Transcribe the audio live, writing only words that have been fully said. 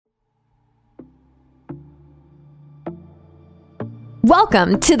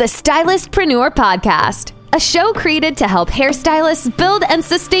Welcome to the Stylistpreneur Podcast, a show created to help hairstylists build and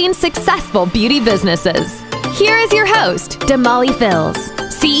sustain successful beauty businesses. Here is your host, Damali Fills,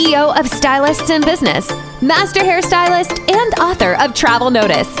 CEO of Stylists in Business, master hairstylist, and author of Travel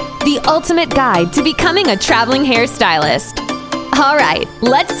Notice, the ultimate guide to becoming a traveling hairstylist. All right,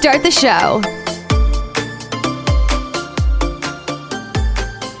 let's start the show.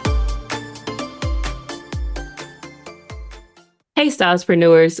 Hey,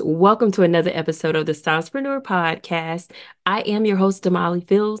 Stylespreneurs. Welcome to another episode of the Stylespreneur Podcast. I am your host, Damali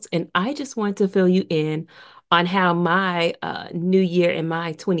Fills, and I just want to fill you in on how my new year and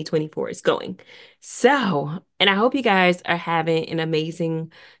my 2024 is going. And I hope you guys are having an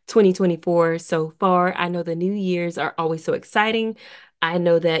amazing 2024 so far. I know the New Year's are always so exciting. I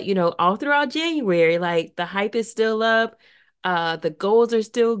know that, all throughout January, like the hype is still up. The goals are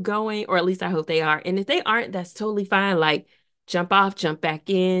still going, or at least I hope they are. And if they aren't, that's totally fine. Like, jump off, jump back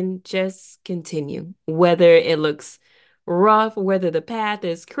in, just continue. Whether it looks rough, whether the path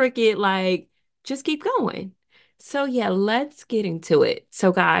is crooked, like just keep going. So yeah, let's get into it.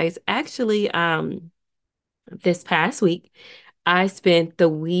 So guys, actually, this past week, I spent the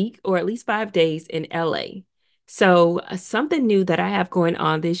week or at least 5 days in LA. So something new that I have going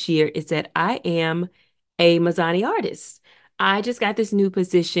on this year is that I am a Mazzani artist. I just got this new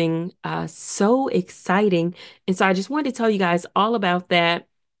position, so exciting. And so I just wanted to tell you guys all about that.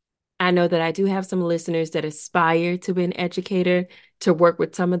 I know that I do have some listeners that aspire to be an educator, to work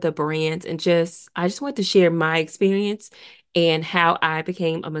with some of the brands, and I just want to share my experience and how I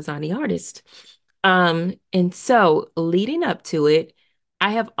became a Mazzani artist. And so leading up to it,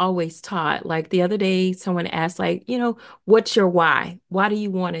 I have always taught. Like the other day, someone asked, like, what's your why? Why do you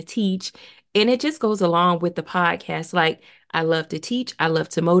want to teach? And it just goes along with the podcast. Like, I love to teach, I love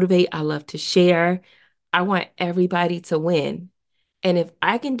to motivate, I love to share. I want everybody to win. And if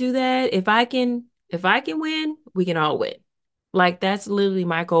I can do that, if I can win, we can all win. Like that's literally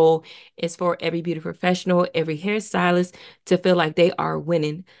my goal is for every beauty professional, every hairstylist to feel like they are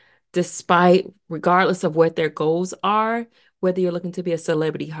winning regardless of what their goals are, whether you're looking to be a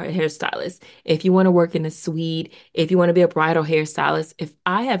celebrity hairstylist, if you want to work in a suite, if you want to be a bridal hairstylist, if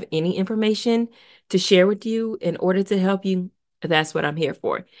I have any information to share with you in order to help you, that's what I'm here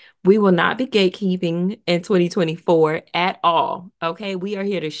for. We will not be gatekeeping in 2024 at all. Okay. We are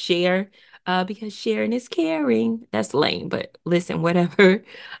here to share because sharing is caring. That's lame, but listen, whatever.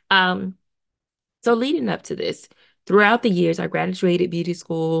 Um, so leading up to this, throughout the years, I graduated beauty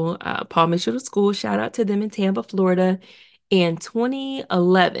school, Paul Mitchell School, shout out to them in Tampa, Florida, in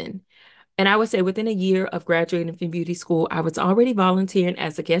 2011. And I would say within a year of graduating from beauty school, I was already volunteering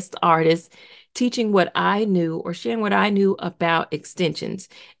as a guest artist, teaching what I knew or sharing what I knew about extensions.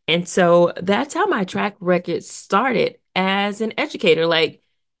 And so that's how my track record started as an educator. Like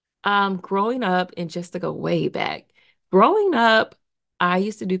growing up, and just to go way back, growing up, I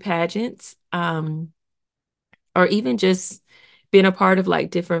used to do pageants. Or even just being a part of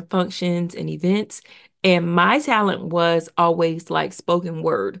like different functions and events. And my talent was always like spoken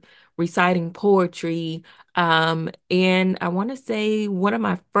word, reciting poetry. And I want to say one of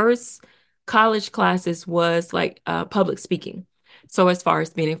my first college classes was like public speaking. So as far as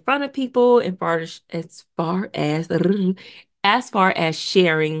being in front of people, and as far as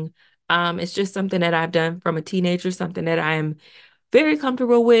sharing, it's just something that I've done from a teenager, something that I am very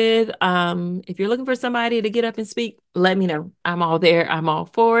comfortable with. If you're looking for somebody to get up and speak, let me know. I'm all there. I'm all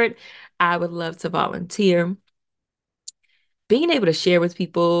for it. I would love to volunteer. Being able to share with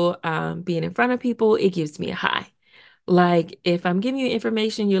people, being in front of people, it gives me a high. Like if I'm giving you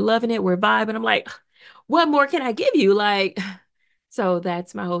information, you're loving it, we're vibing. I'm like, what more can I give you? Like, so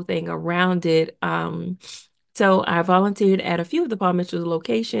that's my whole thing around it. So I volunteered at a few of the Paul Mitchell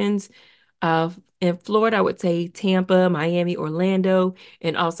locations. In Florida, I would say Tampa, Miami, Orlando,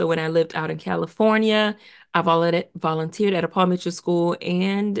 and also when I lived out in California, I volunteered at a Paul Mitchell school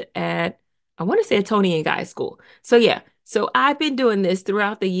and I want to say a Tony and Guy school. So yeah, so I've been doing this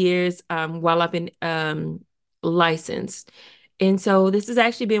throughout the years while I've been licensed. And so this has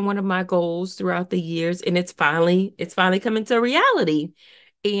actually been one of my goals throughout the years, and it's finally coming to reality.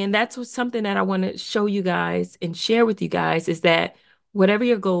 And something that I want to show you guys and share with you guys is that whatever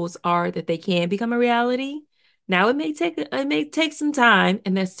your goals are, that they can become a reality. Now it may take some time,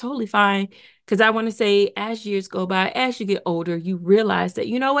 and that's totally fine. Because I want to say, as years go by, as you get older, you realize that,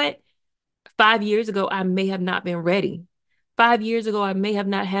 you know what? 5 years ago, I may have not been ready. 5 years ago, I may have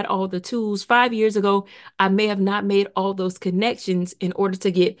not had all the tools. 5 years ago, I may have not made all those connections in order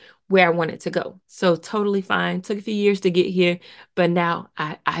to get where I wanted to go. So totally fine. Took a few years to get here, but now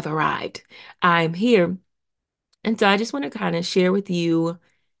I've arrived. I'm here. And so I just want to kind of share with you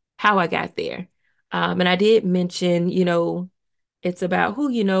how I got there. And I did mention, it's about who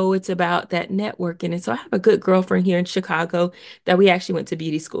you know, it's about that networking. And so I have a good girlfriend here in Chicago that we actually went to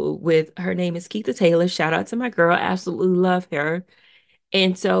beauty school with. Her name is Keitha Taylor. Shout out to my girl. Absolutely love her.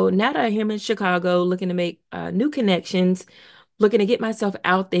 And so now that I'm in Chicago, looking to make new connections, looking to get myself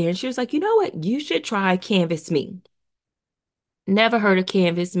out there. And she was like, you know what? You should try Canvas Me. Never heard of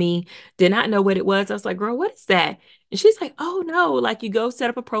Canvas Me, did not know what it was. I was like, girl, what is that? And she's like, oh no, like you go set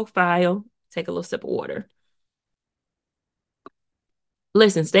up a profile, take a little sip of water.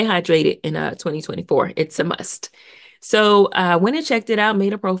 Listen, stay hydrated in 2024. It's a must. So I went and checked it out,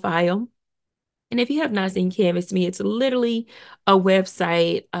 made a profile. And if you have not seen Canvas Me, it's literally a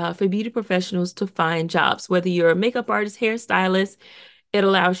website for beauty professionals to find jobs. Whether you're a makeup artist, hairstylist, it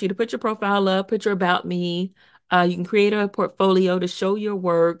allows you to put your profile up, put your about me. You can create a portfolio to show your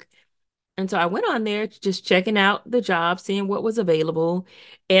work. And so I went on there just checking out the job, seeing what was available,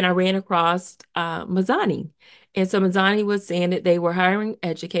 and I ran across Mazzani. And so Mazzani was saying that they were hiring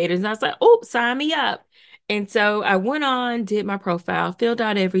educators, and I was like, "Oh, sign me up!" And so I went on, did my profile, filled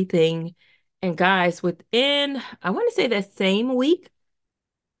out everything, and guys, within I want to say that same week,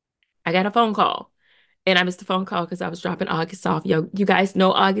 I got a phone call. And I missed the phone call because I was dropping August off. Yo, you guys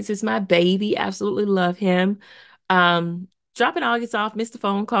know August is my baby. Absolutely love him. Um, Dropping August off, missed the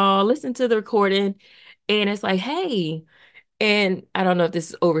phone call, listened to the recording, and it's like, hey, and I don't know if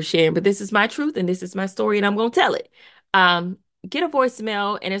this is oversharing, but this is my truth and this is my story, and I'm gonna tell it. Um, get a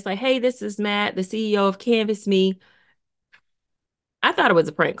voicemail, and it's like, hey, this is Matt, the CEO of Canvas Me. I thought it was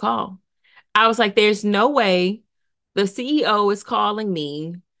a prank call. I was like, there's no way the CEO is calling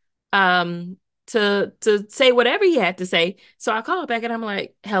me um to say whatever he had to say. So I called back and I'm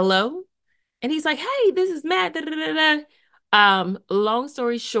like, hello? And he's like, hey, this is Matt. Da, da, da, da. Long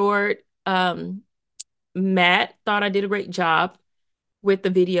story short, Matt thought I did a great job with the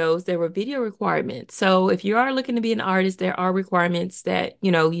videos. There were video requirements. So if you are looking to be an artist, there are requirements that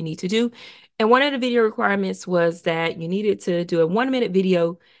you need to do. And one of the video requirements was that you needed to do a 1 minute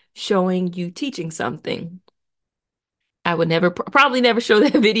video showing you teaching something. I would never probably never show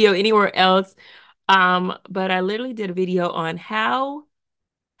that video anywhere else. But I literally did a video on how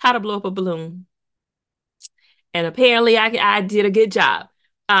to blow up a balloon. And apparently I did a good job.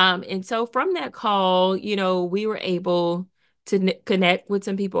 And so from that call, we were able to connect with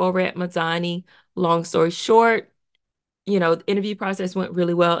some people over at Mazzani. Long story short, the interview process went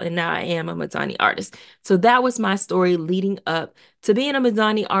really well, and now I am a Mazzani artist. So that was my story leading up to being a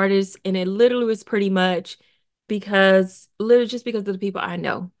Mazzani artist, and it literally was pretty much literally just because of the people I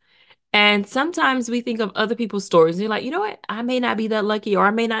know. And sometimes we think of other people's stories. And you're like, you know what? I may not be that lucky or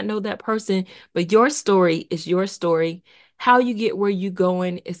I may not know that person, but your story is your story. How you get where you're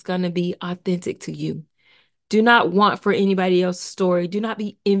going is going to be authentic to you. Do not want for anybody else's story. Do not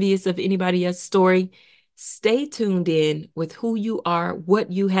be envious of anybody else's story. Stay tuned in with who you are,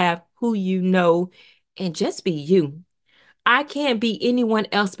 what you have, who you know, and just be you. I can't be anyone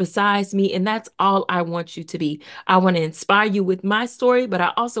else besides me, and that's all I want you to be. I want to inspire you with my story, but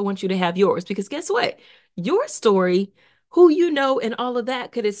I also want you to have yours because guess what? Your story, who you know, and all of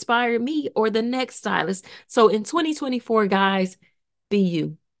that could inspire me or the next stylist. So in 2024, guys, be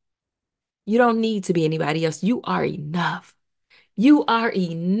you. You don't need to be anybody else. You are enough. You are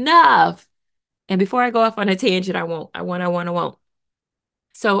enough. And before I go off on a tangent, I won't.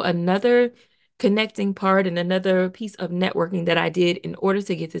 So another connecting part and another piece of networking that I did in order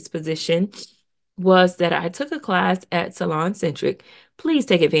to get this position was that I took a class at Salon Centric. Please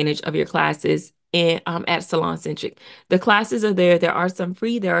take advantage of your classes at Salon Centric. The classes are there. There are some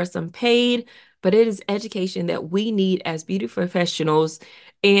free, there are some paid, but it is education that we need as beauty professionals.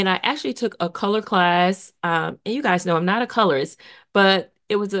 And I actually took a color class. And you guys know I'm not a colorist, but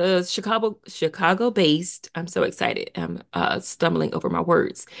it was a Chicago based. I'm so excited. I'm stumbling over my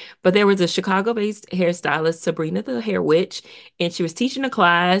words. But there was a Chicago based hairstylist, Sabrina the Hair Witch, and she was teaching a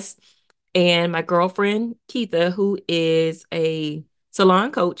class. And my girlfriend, Keitha, who is a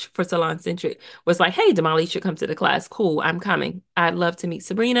salon coach for Salon Centric, was like, hey, Damali, you should come to the class. Cool, I'm coming. I'd love to meet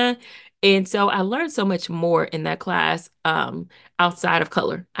Sabrina. And so I learned so much more in that class outside of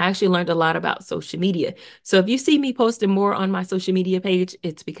color. I actually learned a lot about social media. So if you see me posting more on my social media page,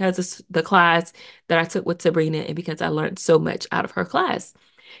 it's because of the class that I took with Sabrina and because I learned so much out of her class.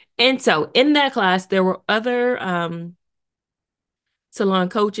 And so in that class, there were other salon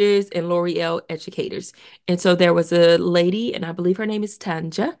coaches and L'Oreal educators. And so there was a lady, and I believe her name is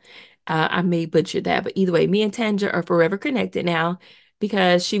Tanja. I may butcher that, but either way, me and Tanja are forever connected now.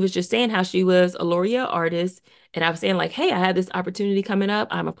 because she was just saying how she was a L'Oreal artist. And I was saying, like, hey, I had this opportunity coming up.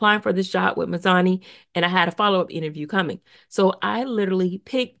 I'm applying for this job with Mazzani, and I had a follow-up interview coming. So I literally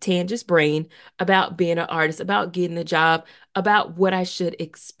picked Tanja's brain about being an artist, about getting the job, about what I should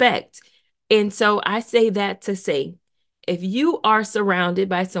expect. And so I say that to say, if you are surrounded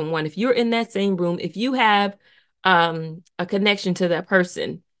by someone, if you're in that same room, if you have a connection to that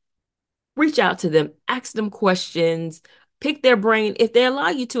person, reach out to them, ask them questions, pick their brain if they allow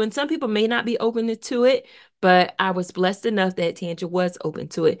you to. And some people may not be open to it, but I was blessed enough that Tanja was open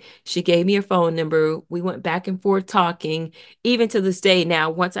to it. She gave me her phone number. We went back and forth talking, even to this day.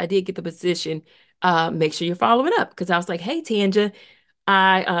 Now, once I did get the position, make sure you're following up, because I was like, hey, Tanja,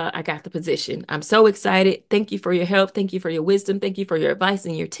 I got the position. I'm so excited. Thank you for your help. Thank you for your wisdom. Thank you for your advice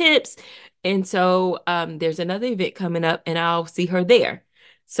and your tips. And so there's another event coming up, and I'll see her there.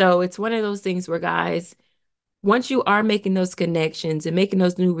 So it's one of those things where, guys, once you are making those connections and making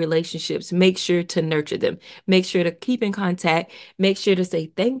those new relationships, make sure to nurture them. Make sure to keep in contact. Make sure to say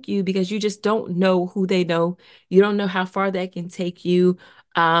thank you, because you just don't know who they know. You don't know how far that can take you.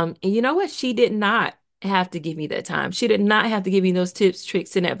 And you know what? She did not have to give me that time. She did not have to give me those tips,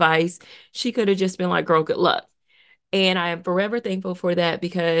 tricks, and advice. She could have just been like, girl, good luck. And I am forever thankful for that,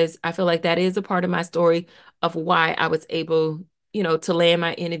 because I feel like that is a part of my story of why I was able, to land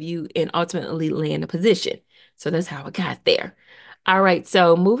my interview and ultimately land a position. So that's how I got there. All right.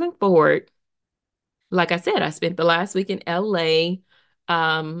 So moving forward, like I said, I spent the last week in LA.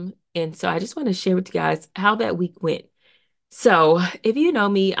 And so I just want to share with you guys how that week went. So if you know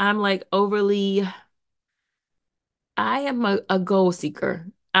me, I'm like overly I am a goal seeker.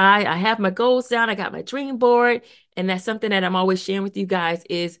 I have my goals down. I got my dream board. And that's something that I'm always sharing with you guys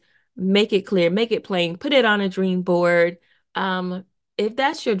is make it clear, make it plain, put it on a dream board. Um, if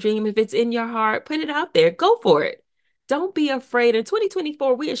that's your dream, if it's in your heart, put it out there. Go for it. Don't be afraid. In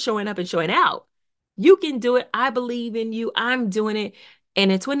 2024, we are showing up and showing out. You can do it. I believe in you. I'm doing it.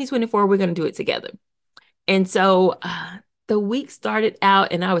 And in 2024, we're going to do it together. And so the week started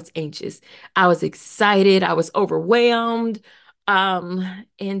out and I was anxious. I was excited. I was overwhelmed. And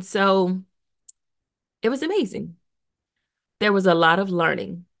so it was amazing. There was a lot of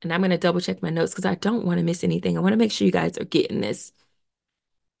learning. And I'm going to double check my notes because I don't want to miss anything. I want to make sure you guys are getting this.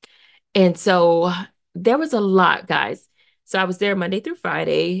 And so there was a lot, guys. So I was there Monday through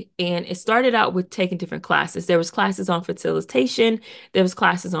Friday, and it started out with taking different classes. There was classes on facilitation, there was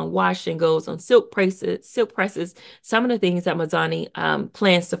classes on wash and goes, on silk presses, some of the things that Mazzani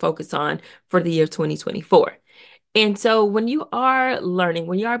plans to focus on for the year 2024. And so when you are learning,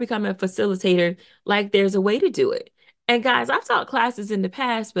 when you are becoming a facilitator, like there's a way to do it. And guys, I've taught classes in the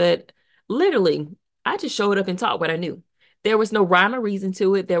past, but literally, I just showed up and taught what I knew. There was no rhyme or reason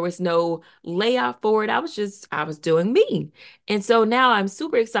to it. There was no layout for it. I was doing me. And so now I'm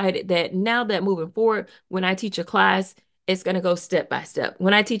super excited that now that moving forward, when I teach a class, it's going to go step by step.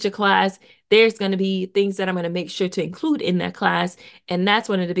 When I teach a class, there's going to be things that I'm going to make sure to include in that class. And that's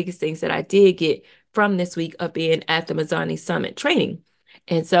one of the biggest things that I did get from this week of being at the Mazzani Summit training.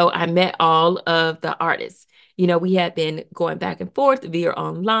 And so I met all of the artists. We had been going back and forth via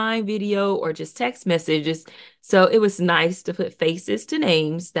online video or just text messages. So it was nice to put faces to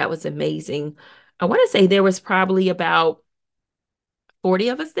names. That was amazing. I want to say there was probably about 40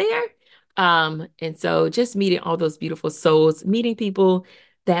 of us there. And so just meeting all those beautiful souls, meeting people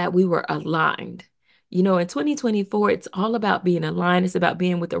that we were aligned. In 2024, it's all about being aligned. It's about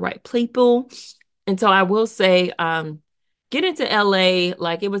being with the right people. And so I will say, getting to LA,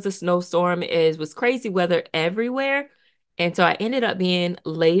 like it was a snowstorm, it was crazy weather everywhere. And so I ended up being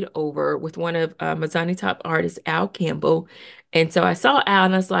laid over with one of Mazzani top artists, Al Campbell. And so I saw Al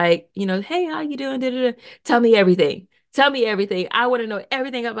and I was like, hey, how you doing? Da-da-da. Tell me everything. Tell me everything. I want to know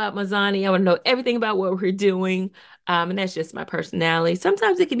everything about Mazzani. I want to know everything about what we're doing. And that's just my personality.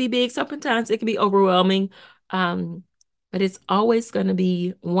 Sometimes it can be big, sometimes it can be overwhelming. But it's always going to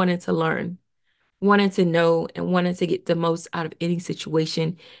be wanting to learn, wanting to know, and wanting to get the most out of any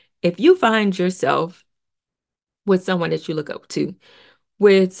situation. If you find yourself with someone that you look up to,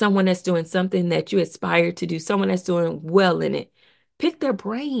 with someone that's doing something that you aspire to do, someone that's doing well in it, pick their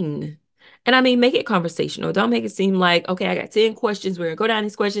brain. And I mean, make it conversational. Don't make it seem like, okay, I got 10 questions. We're going to go down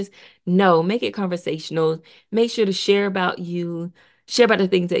these questions. No, make it conversational. Make sure to share about you, share about the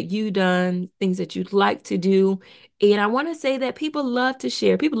things that you've done, things that you'd like to do. And I want to say that people love to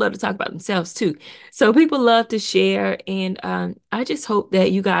share. People love to talk about themselves too. So people love to share. And I just hope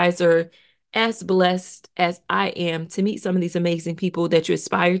that you guys are as blessed as I am to meet some of these amazing people that you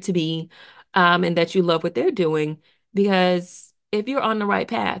aspire to be, and that you love what they're doing. Because if you're on the right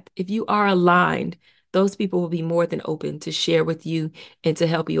path, if you are aligned, those people will be more than open to share with you and to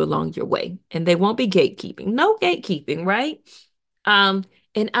help you along your way. And they won't be gatekeeping. No gatekeeping, right? Um,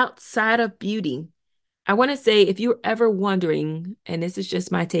 and outside of beauty, I want to say if you're ever wondering, and this is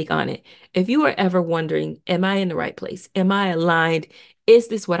just my take on it, if you are ever wondering, am I in the right place? Am I aligned? Is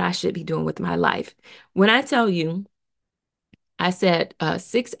this what I should be doing with my life? When I tell you, I sat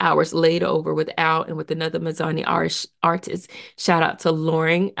 6 hours laid over with Al and with another Mazzani artist. Shout out to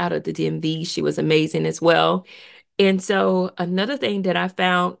Lauren out of the DMV. She was amazing as well. And so another thing that I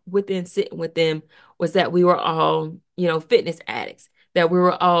found within sitting with them was that we were all, fitness addicts, that we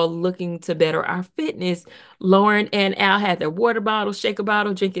were all looking to better our fitness. Lauren and Al had their water bottle, shaker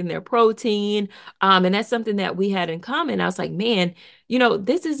bottle, drinking their protein. And that's something that we had in common. I was like, man,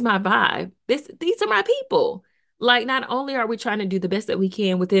 this is my vibe. These are my people. Like, not only are we trying to do the best that we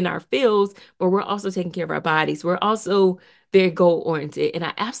can within our fields, but we're also taking care of our bodies. We're also very goal oriented. And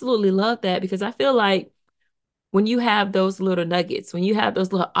I absolutely love that because I feel like when you have those little nuggets, when you have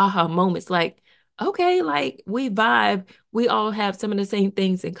those little aha moments, like, okay, like we vibe, we all have some of the same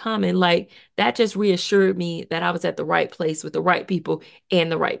things in common. Like that just reassured me that I was at the right place with the right people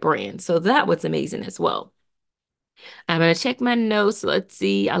and the right brand. So that was amazing as well. I'm going to check my notes. Let's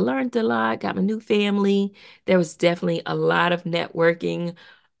see. I learned a lot, got my new family. There was definitely a lot of networking,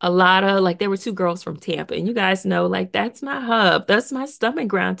 a lot of there were two girls from Tampa. And you guys know, that's my hub. That's my stomping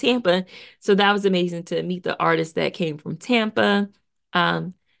ground, Tampa. So that was amazing to meet the artists that came from Tampa.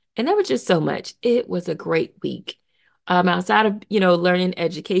 And there was just so much. It was a great week. Outside of, learning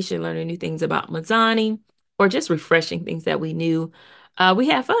education, learning new things about Mazzani, or just refreshing things that we knew, we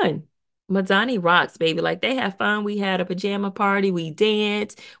had fun. Mazzani rocks, baby. Like they had fun. We had a pajama party. We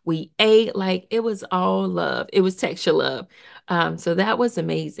danced. We ate. Like it was all love. It was texture love. So that was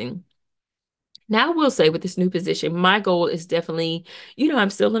amazing. Now I will say with this new position, my goal is definitely, I'm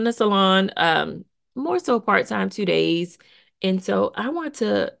still in the salon, more so part-time 2 days. And so I want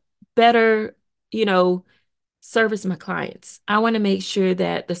to better, you know, service my clients. I want to make sure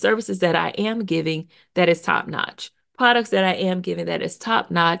that the services that I am giving, that is top notch. Products that I am giving that is top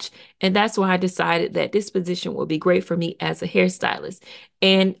notch. And that's why I decided that this position will be great for me as a hairstylist.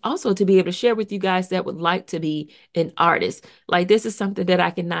 And also to be able to share with you guys that would like to be an artist. Like this is something that I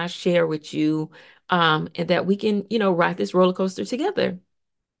can now share with you, and that we can, ride this roller coaster together.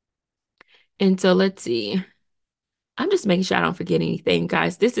 And so let's see. I'm just making sure I don't forget anything,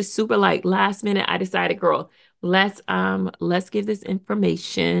 guys. This is super last minute. I decided, girl, let's give this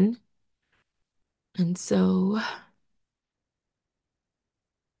information. And so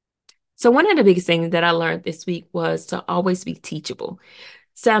one of the biggest things that I learned this week was to always be teachable.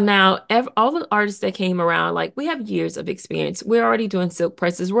 So now all the artists that came around, we have years of experience. We're already doing silk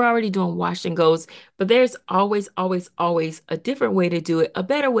presses. We're already doing wash and goes, but there's always, always, always a different way to do it, a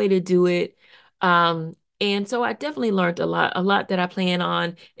better way to do it. And so I definitely learned a lot that I plan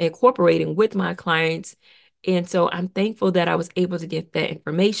on incorporating with my clients. And so I'm thankful that I was able to get that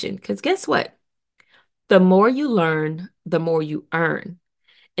information because guess what? The more you learn, the more you earn.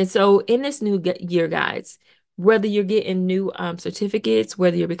 And so in this new year, guys, whether you're getting new certificates,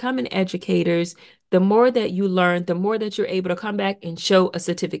 whether you're becoming educators, the more that you learn, the more that you're able to come back and show a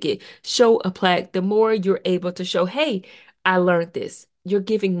certificate, show a plaque, the more you're able to show, hey, I learned this. You're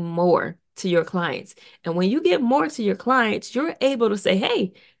giving more to your clients. And when you get more to your clients, you're able to say,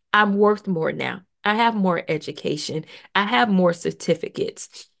 hey, I'm worth more now. I have more education. I have more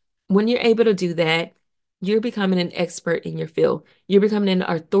certificates. When you're able to do that, you're becoming an expert in your field. You're becoming an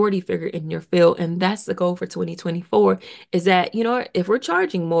authority figure in your field. And that's the goal for 2024 is that, if we're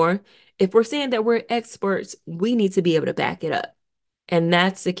charging more, if we're saying that we're experts, we need to be able to back it up. And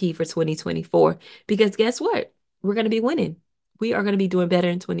that's the key for 2024. Because guess what? We're going to be winning. We are going to be doing better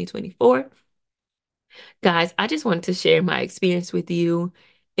in 2024. Guys, I just wanted to share my experience with you.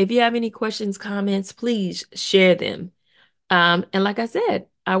 If you have any questions, comments, please share them. And like I said,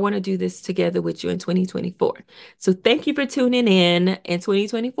 I want to do this together with you in 2024. So thank you for tuning in. In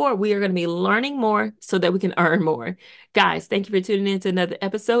 2024, we are going to be learning more so that we can earn more. Guys, thank you for tuning in to another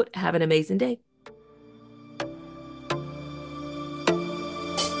episode. Have an amazing day.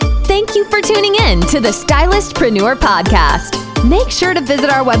 Thank you for tuning in to the Stylistpreneur Podcast. Make sure to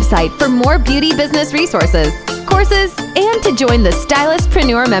visit our website for more beauty business resources, courses, and to join the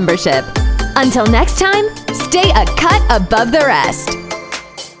Stylistpreneur membership. Until next time, stay a cut above the rest.